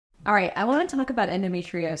All right, I want to talk about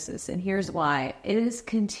endometriosis, and here's why. It is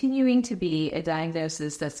continuing to be a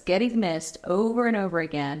diagnosis that's getting missed over and over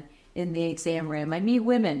again in the exam room. I meet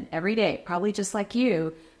women every day, probably just like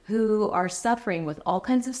you, who are suffering with all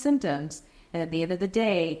kinds of symptoms, and at the end of the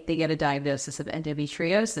day, they get a diagnosis of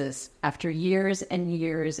endometriosis after years and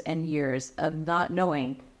years and years of not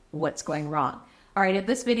knowing what's going wrong. All right, in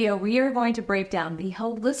this video, we are going to break down the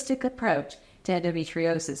holistic approach to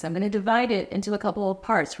endometriosis. I'm going to divide it into a couple of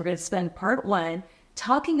parts. We're going to spend part one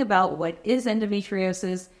talking about what is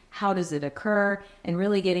endometriosis, how does it occur, and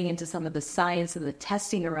really getting into some of the science and the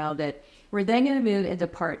testing around it. We're then going to move into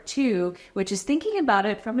part two, which is thinking about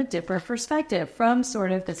it from a different perspective, from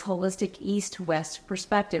sort of this holistic East-West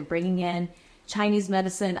perspective, bringing in Chinese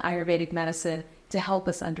medicine, Ayurvedic medicine to help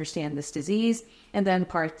us understand this disease. And then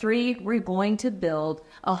part three, we're going to build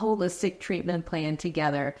a holistic treatment plan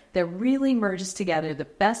together that really merges together the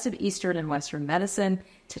best of Eastern and Western medicine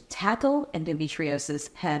to tackle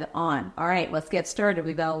endometriosis head on. All right, let's get started.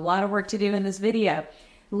 We've got a lot of work to do in this video.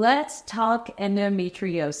 Let's talk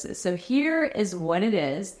endometriosis. So here is what it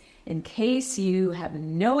is, in case you have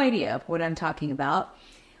no idea what I'm talking about.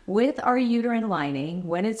 With our uterine lining,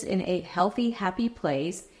 when it's in a healthy, happy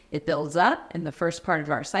place, it builds up in the first part of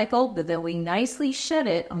our cycle, but then we nicely shed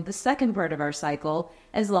it on the second part of our cycle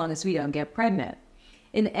as long as we don't get pregnant.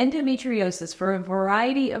 In endometriosis, for a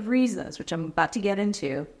variety of reasons, which I'm about to get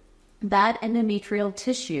into, that endometrial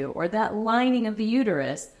tissue or that lining of the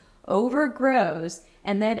uterus overgrows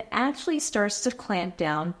and then actually starts to clamp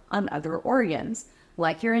down on other organs,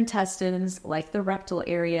 like your intestines, like the rectal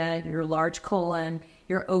area, your large colon,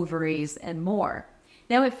 your ovaries, and more.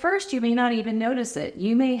 Now, at first, you may not even notice it.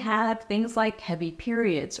 You may have things like heavy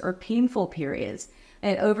periods or painful periods.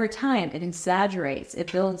 And over time, it exaggerates.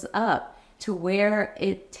 It builds up to where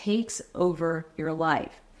it takes over your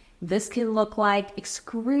life. This can look like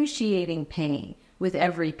excruciating pain with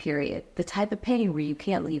every period, the type of pain where you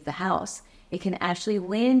can't leave the house. It can actually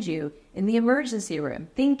land you in the emergency room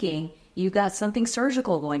thinking you got something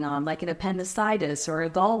surgical going on, like an appendicitis or a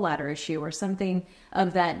gallbladder issue or something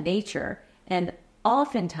of that nature. And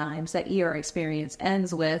oftentimes, that ER experience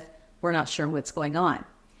ends with, we're not sure what's going on.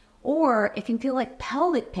 Or it can feel like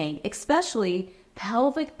pelvic pain, especially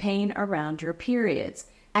pelvic pain around your periods.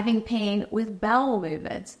 Having pain with bowel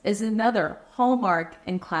movements is another hallmark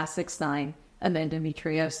and classic sign of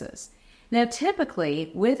endometriosis. Now,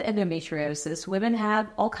 typically, with endometriosis, women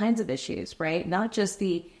have all kinds of issues, right? Not just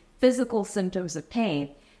the physical symptoms of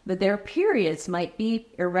pain, but their periods might be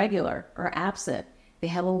irregular or absent. They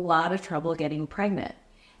have a lot of trouble getting pregnant.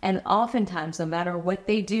 And oftentimes, no matter what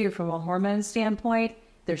they do from a hormone standpoint,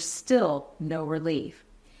 there's still no relief.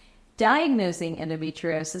 Diagnosing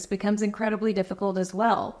endometriosis becomes incredibly difficult as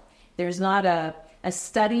well. There's not a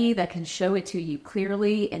study that can show it to you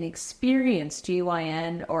clearly. An experienced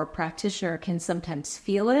GYN or practitioner can sometimes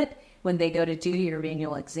feel it when they go to do your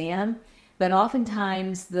annual exam. But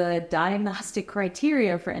oftentimes, the diagnostic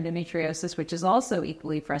criteria for endometriosis, which is also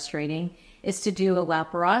equally frustrating, is to do a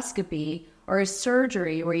laparoscopy or a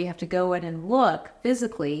surgery where you have to go in and look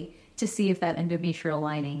physically to see if that endometrial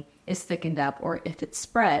lining is thickened up or if it's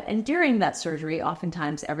spread. And during that surgery,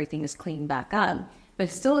 oftentimes everything is cleaned back up, but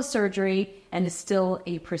it's still a surgery and it's still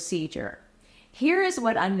a procedure. Here is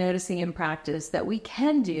what I'm noticing in practice that we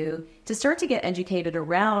can do to start to get educated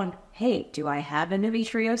around, hey, do I have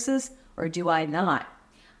endometriosis or do I not?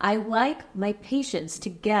 I like my patients to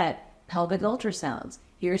get pelvic ultrasounds.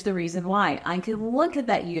 Here's the reason why. I can look at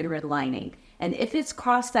that uterine lining, and if it's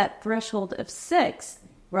crossed that threshold of 6,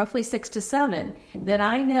 roughly 6 to 7, then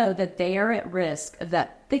I know that they are at risk of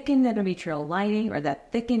that thickened endometrial lining or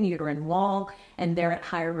that thickened uterine wall, and they're at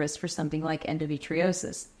higher risk for something like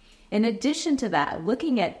endometriosis. In addition to that,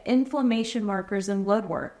 looking at inflammation markers and blood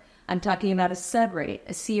work, I'm talking about a SED rate,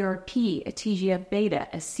 a CRP, a TGF-beta,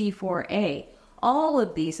 a C4a. All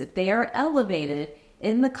of these, if they are elevated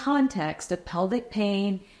in the context of pelvic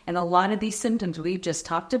pain and a lot of these symptoms we've just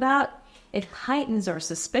talked about, it heightens our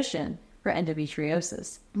suspicion for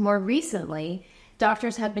endometriosis. More recently,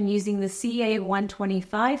 doctors have been using the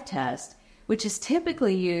CA-125 test, which is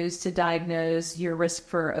typically used to diagnose your risk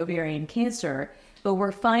for ovarian cancer, but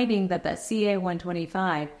we're finding that that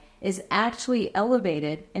CA-125 is actually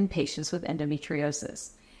elevated in patients with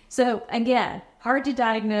endometriosis. So again, hard to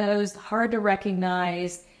diagnose, hard to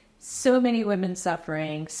recognize, so many women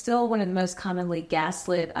suffering, still one of the most commonly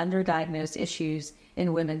gaslit, underdiagnosed issues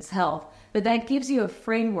in women's health. But that gives you a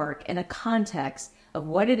framework and a context of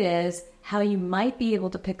what it is, how you might be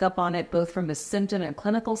able to pick up on it, both from a symptom and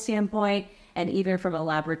clinical standpoint, and even from a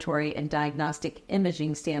laboratory and diagnostic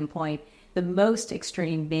imaging standpoint, the most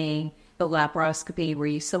extreme being the laparoscopy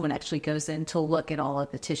where someone actually goes in to look at all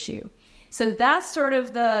of the tissue. So that's sort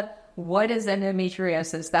of what is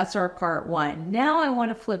endometriosis? That's our part one. Now I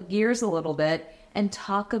want to flip gears a little bit and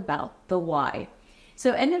talk about the why.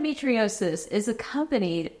 So endometriosis is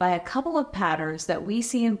accompanied by a couple of patterns that we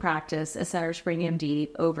see in practice at Center Spring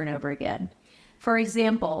MD over and over again. For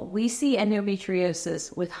example, we see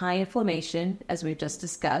endometriosis with high inflammation, as we've just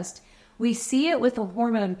discussed. We see it with a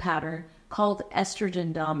hormone pattern called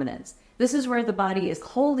estrogen dominance. This is where the body is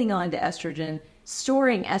holding on to estrogen,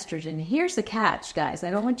 storing estrogen. Here's the catch, guys.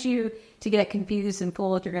 I don't want you to get confused and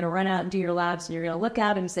fooled. You're going to run out and do your labs and you're going to look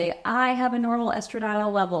at it and say, I have a normal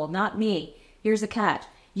estradiol level, not me. Here's the catch.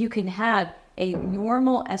 You can have a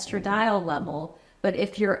normal estradiol level, but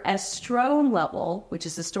if your estrone level, which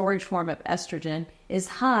is the storage form of estrogen, is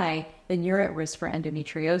high, then you're at risk for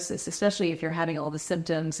endometriosis, especially if you're having all the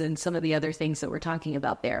symptoms and some of the other things that we're talking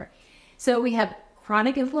about there. So we have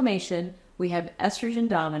chronic inflammation, we have estrogen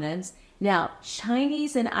dominance. Now,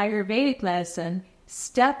 Chinese and Ayurvedic medicine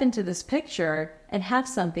step into this picture and have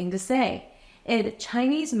something to say. In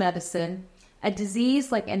Chinese medicine, a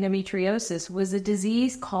disease like endometriosis was a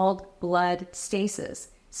disease called blood stasis.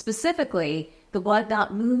 Specifically, the blood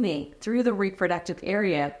not moving through the reproductive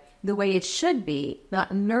area the way it should be,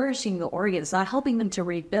 not nourishing the organs, not helping them to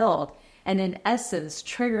rebuild, and in essence,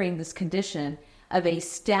 triggering this condition of a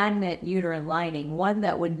stagnant uterine lining, one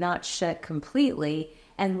that would not shed completely,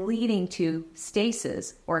 and leading to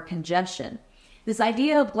stasis or congestion. This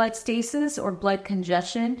idea of blood stasis or blood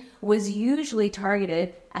congestion was usually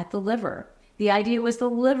targeted at the liver. The idea was the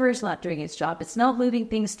liver is not doing its job. It's not moving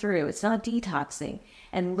things through. It's not detoxing.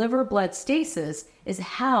 And liver blood stasis is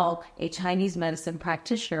how a Chinese medicine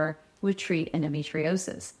practitioner would treat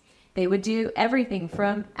endometriosis. They would do everything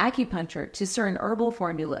from acupuncture to certain herbal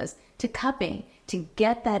formulas to cupping to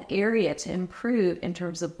get that area to improve in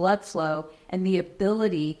terms of blood flow and the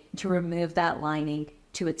ability to remove that lining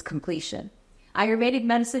to its completion. Ayurvedic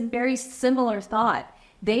medicine, very similar thought.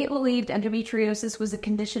 They believed endometriosis was a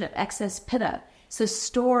condition of excess pitta. So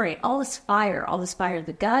storing all this fire in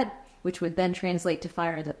the gut, which would then translate to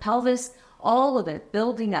fire in the pelvis, all of it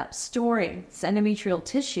building up, storing this endometrial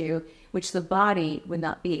tissue, which the body would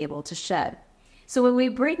not be able to shed. So when we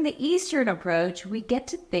bring the Eastern approach, we get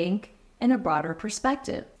to think in a broader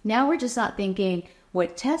perspective. Now we're just not thinking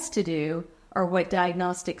what test to do or what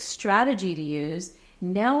diagnostic strategy to use.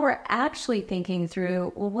 Now we're actually thinking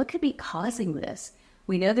through, well, what could be causing this?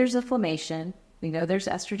 We know there's inflammation. We know there's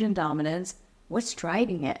estrogen dominance. What's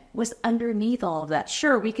driving it? What's underneath all of that?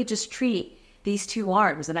 Sure, we could just treat these two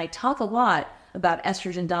arms. And I talk a lot about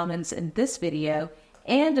estrogen dominance in this video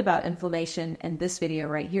and about inflammation in this video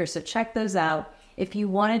right here. So check those out if you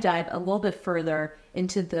want to dive a little bit further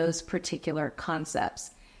into those particular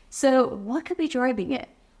concepts. So what could be driving it?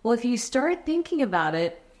 Well, if you start thinking about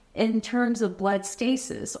it in terms of blood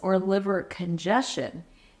stasis or liver congestion,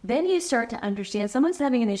 then you start to understand someone's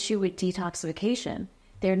having an issue with detoxification.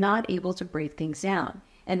 They're not able to break things down.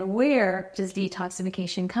 And where does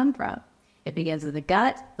detoxification come from? It begins with the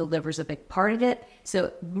gut. The liver's a big part of it.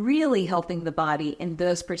 So really helping the body in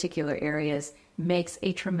those particular areas makes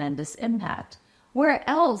a tremendous impact. Where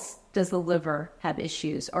else does the liver have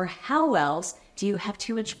issues? Or how else do you have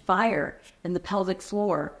too much fire in the pelvic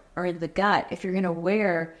floor or in the gut if you're going to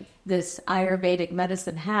wear this Ayurvedic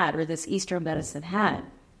medicine hat or this Eastern medicine hat?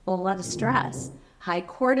 Well, a lot of stress, high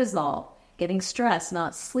cortisol, getting stressed,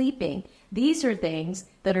 not sleeping. These are things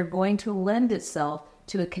that are going to lend itself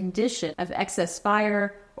to a condition of excess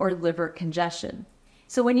fire or liver congestion.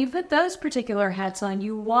 So when you put those particular hats on,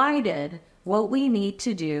 you widen what we need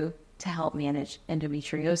to do to help manage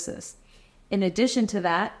endometriosis. In addition to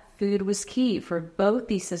that, food was key for both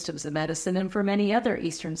these systems of medicine and for many other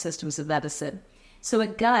Eastern systems of medicine. So a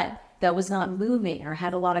gut that was not moving or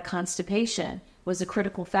had a lot of constipation was a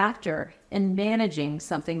critical factor in managing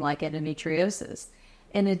something like endometriosis.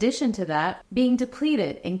 In addition to that, being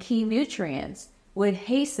depleted in key nutrients would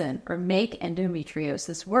hasten or make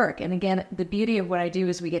endometriosis work. And again, the beauty of what I do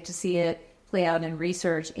is we get to see it play out in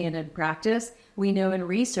research and in practice. We know in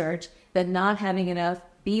research that not having enough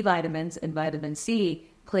B vitamins and vitamin C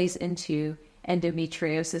plays into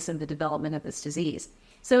endometriosis and the development of this disease.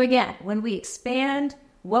 So again, when we expand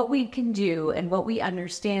what we can do and what we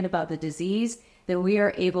understand about the disease, then we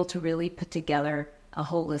are able to really put together a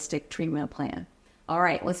holistic treatment plan. All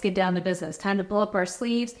right, let's get down to business. Time to pull up our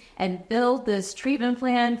sleeves and build this treatment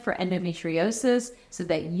plan for endometriosis so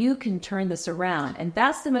that you can turn this around. And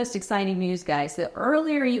that's the most exciting news, guys. The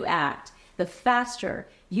earlier you act, the faster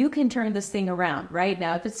you can turn this thing around. Right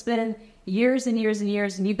now, if it's been years and years and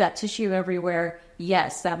years and you've got tissue everywhere,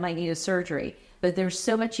 yes, that might need a surgery. but there's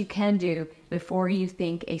so much you can do before you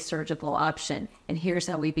think a surgical option. And here's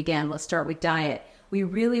how we began. Let's start with diet. We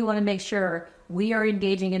really want to make sure we are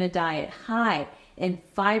engaging in a diet high in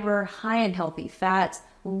fiber, high in healthy fats,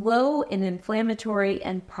 low in inflammatory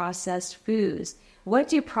and processed foods. What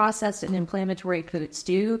do processed and inflammatory foods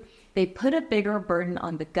do? They put a bigger burden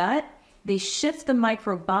on the gut. They shift the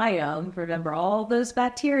microbiome. Remember all those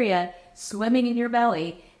bacteria swimming in your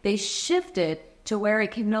belly. They shift it to where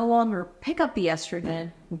it can no longer pick up the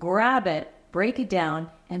estrogen, grab it, break it down,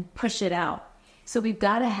 and push it out. So we've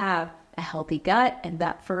got to have a healthy gut, and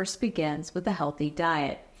that first begins with a healthy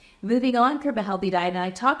diet. Moving on from a healthy diet, and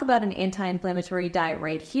I talk about an anti-inflammatory diet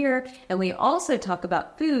right here, and we also talk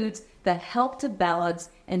about foods that help to balance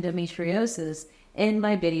endometriosis in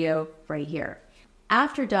my video right here.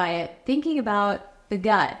 After diet, thinking about the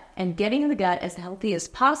gut and getting the gut as healthy as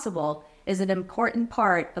possible is an important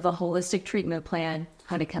part of a holistic treatment plan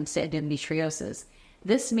when it comes to endometriosis.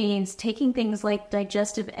 This means taking things like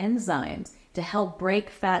digestive enzymes to help break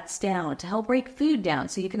fats down, to help break food down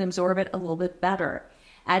so you can absorb it a little bit better.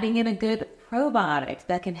 Adding in a good probiotic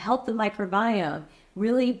that can help the microbiome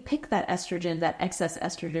really pick that estrogen, that excess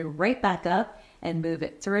estrogen, right back up and move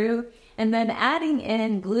it through. And then adding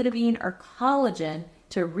in glutamine or collagen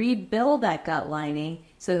to rebuild that gut lining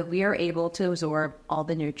so that we are able to absorb all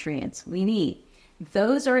the nutrients we need.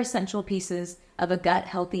 Those are essential pieces of a gut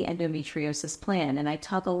healthy endometriosis plan. And I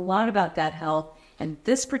talk a lot about gut health in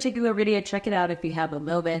this particular video. Check it out if you have a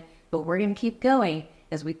moment, but we're going to keep going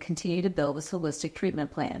as we continue to build this holistic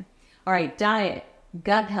treatment plan. All right, diet,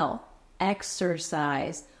 gut health,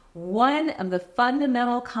 exercise. One of the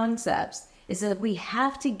fundamental concepts is that we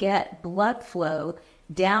have to get blood flow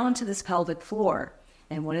down to this pelvic floor.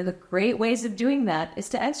 And one of the great ways of doing that is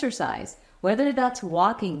to exercise, whether that's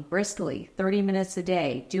walking briskly 30 minutes a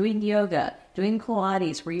day, doing yoga, doing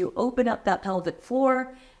Pilates, where you open up that pelvic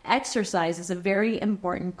floor. Exercise is a very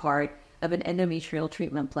important part of an endometrial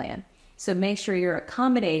treatment plan. So make sure you're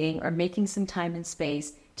accommodating or making some time and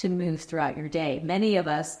space to move throughout your day. Many of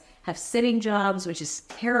us have sitting jobs, which is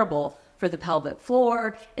terrible for the pelvic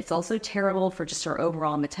floor. It's also terrible for just our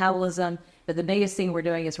overall metabolism. But the biggest thing we're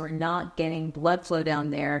doing is we're not getting blood flow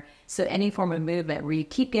down there. So any form of movement where you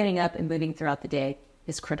keep getting up and moving throughout the day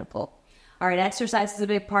is critical. All right, exercise is a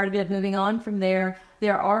big part of it. Moving on from there,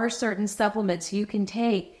 there are certain supplements you can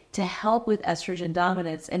take to help with estrogen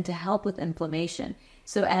dominance and to help with inflammation.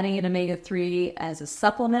 So adding in omega-3 as a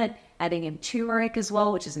supplement, adding in turmeric as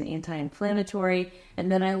well, which is an anti-inflammatory.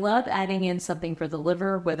 And then I love adding in something for the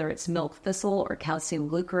liver, whether it's milk thistle or calcium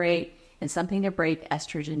glucarate, and something to break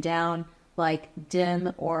estrogen down, like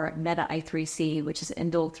DIM or meta-I3C, which is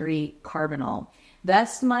indole-3 carbinol.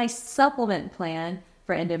 That's my supplement plan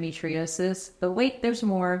for endometriosis. But wait, there's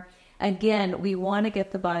more. Again, we want to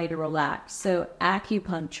get the body to relax. So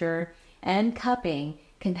acupuncture and cupping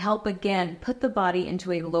can help, again, put the body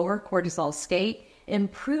into a lower cortisol state,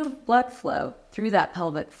 improve blood flow through that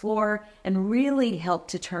pelvic floor, and really help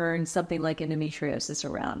to turn something like endometriosis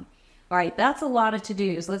around. All right, that's a lot of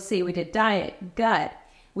to-dos. Let's see, we did diet, gut.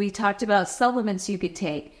 We talked about supplements you could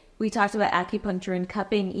take. We talked about acupuncture and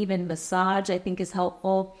cupping, even massage I think is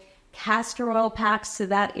helpful. Castor oil packs to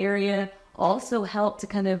that area also help to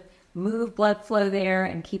kind of move blood flow there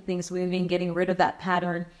and keep things moving, getting rid of that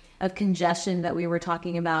pattern of congestion that we were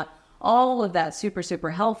talking about. All of that super,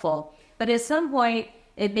 super helpful. But at some point,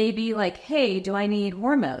 it may be like, hey, do I need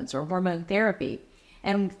hormones or hormone therapy?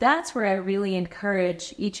 And that's where I really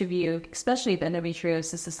encourage each of you, especially if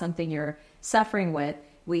endometriosis is something you're suffering with.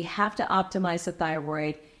 We have to optimize the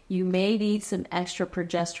thyroid. You may need some extra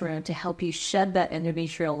progesterone to help you shed that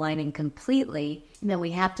endometrial lining completely. And then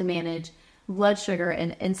we have to manage blood sugar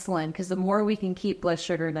and insulin, because the more we can keep blood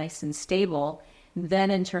sugar nice and stable,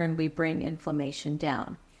 then in turn we bring inflammation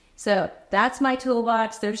down. So that's my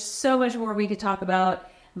toolbox. There's so much more we could talk about,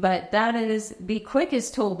 but that is the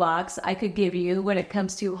quickest toolbox I could give you when it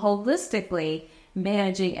comes to holistically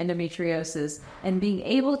managing endometriosis and being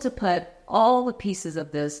able to put all the pieces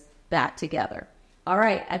of this back together. All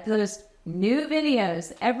right, I post new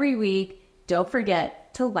videos every week. Don't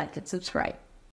forget to like and subscribe.